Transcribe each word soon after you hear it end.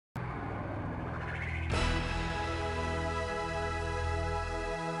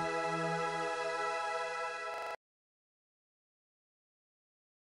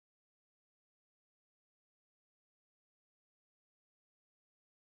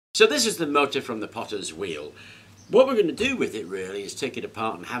So this is the motor from the potter's wheel. What we're going to do with it really is take it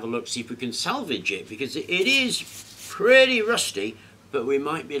apart and have a look, see if we can salvage it, because it is pretty rusty, but we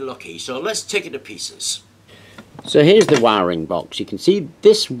might be lucky. So let's take it to pieces. So here's the wiring box. You can see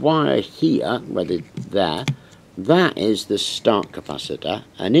this wire here, whether there, that is the start capacitor,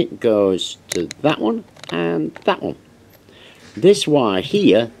 and it goes to that one and that one. This wire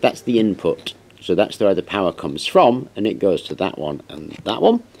here, that's the input. So that's where the power comes from, and it goes to that one and that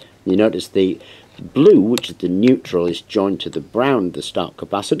one. You notice the blue, which is the neutral, is joined to the brown, the start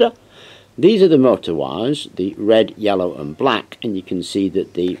capacitor. These are the motor wires, the red, yellow and black, and you can see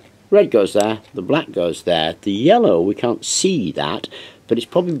that the red goes there, the black goes there. The yellow, we can't see that, but it's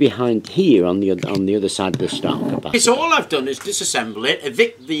probably behind here on the other side of the start capacitor. Okay, so all I've done is disassemble it,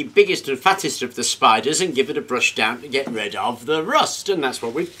 evict the biggest and fattest of the spiders and give it a brush down to get rid of the rust, and that's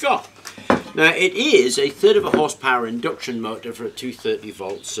what we've got. Now it is a 1/3 of a horsepower induction motor for a 230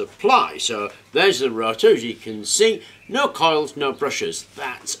 volt supply. So there's the rotor, as you can see. No coils, no brushes.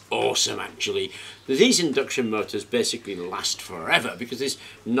 That's awesome actually. These induction motors basically last forever because there's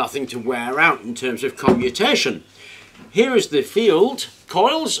nothing to wear out in terms of commutation. Here is the field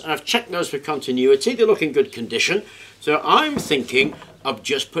coils, and I've checked those for continuity. They look in good condition. So I'm thinking of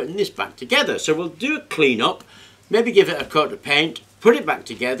just putting this back together. So we'll do a clean up, maybe give it a coat of paint, put it back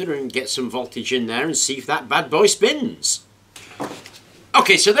together and get some voltage in there and see if that bad boy spins.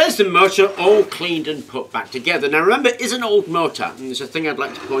 Okay, so there's the motor all cleaned and put back together. Now remember, it is an old motor, and there's a thing I'd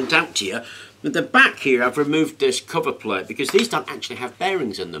like to point out to you. At the back here, I've removed this cover plate because these don't actually have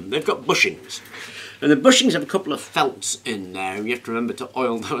bearings in them. They've got bushings. And the bushings have a couple of felts in there, and you have to remember to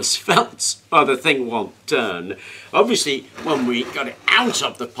oil those felts or the thing won't turn. Obviously, when we got it out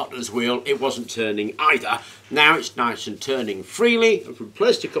of the potter's wheel, it wasn't turning either. Now it's nice and turning freely. I've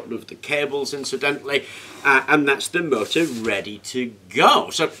replaced a couple of the cables, incidentally, and that's the motor ready to go.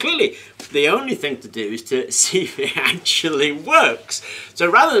 So clearly, the only thing to do is to see if it actually works. So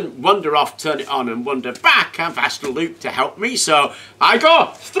rather than wander off, turn it on and wander back, I've asked Luke to help me. So I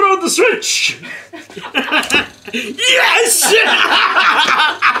go, throw the switch. Yes!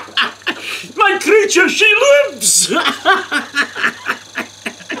 My creature, she lives!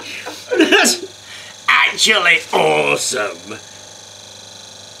 That's actually awesome.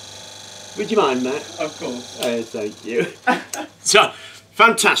 Would you mind, Matt? Of course. Thank you. So,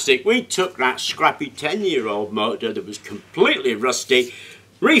 fantastic. We took that scrappy 10-year-old motor that was completely rusty,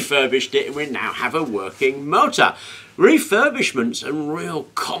 refurbished it, and we now have a working motor. Refurbishment's a real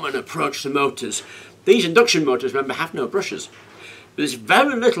common approach to motors. These induction motors, remember, have no brushes. There's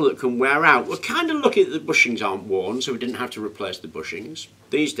very little that can wear out. We're kind of lucky that the bushings aren't worn, so we didn't have to replace the bushings.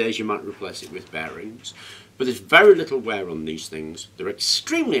 These days you might replace it with bearings. But there's very little wear on these things. They're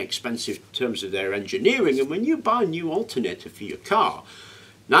extremely expensive in terms of their engineering, and when you buy a new alternator for your car,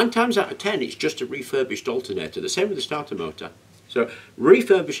 9 times out of 10 it's just a refurbished alternator. The same with the starter motor. So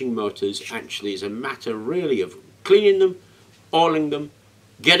refurbishing motors actually is a matter really of cleaning them, oiling them,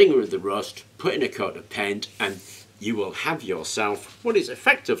 getting rid of the rust, putting a coat of paint, and you will have yourself what is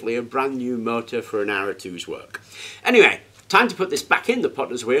effectively a brand new motor for an hour or two's work. Anyway, time to put this back in the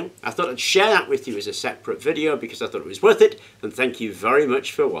potter's wheel. I thought I'd share that with you as a separate video because I thought it was worth it, and thank you very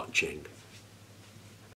much for watching.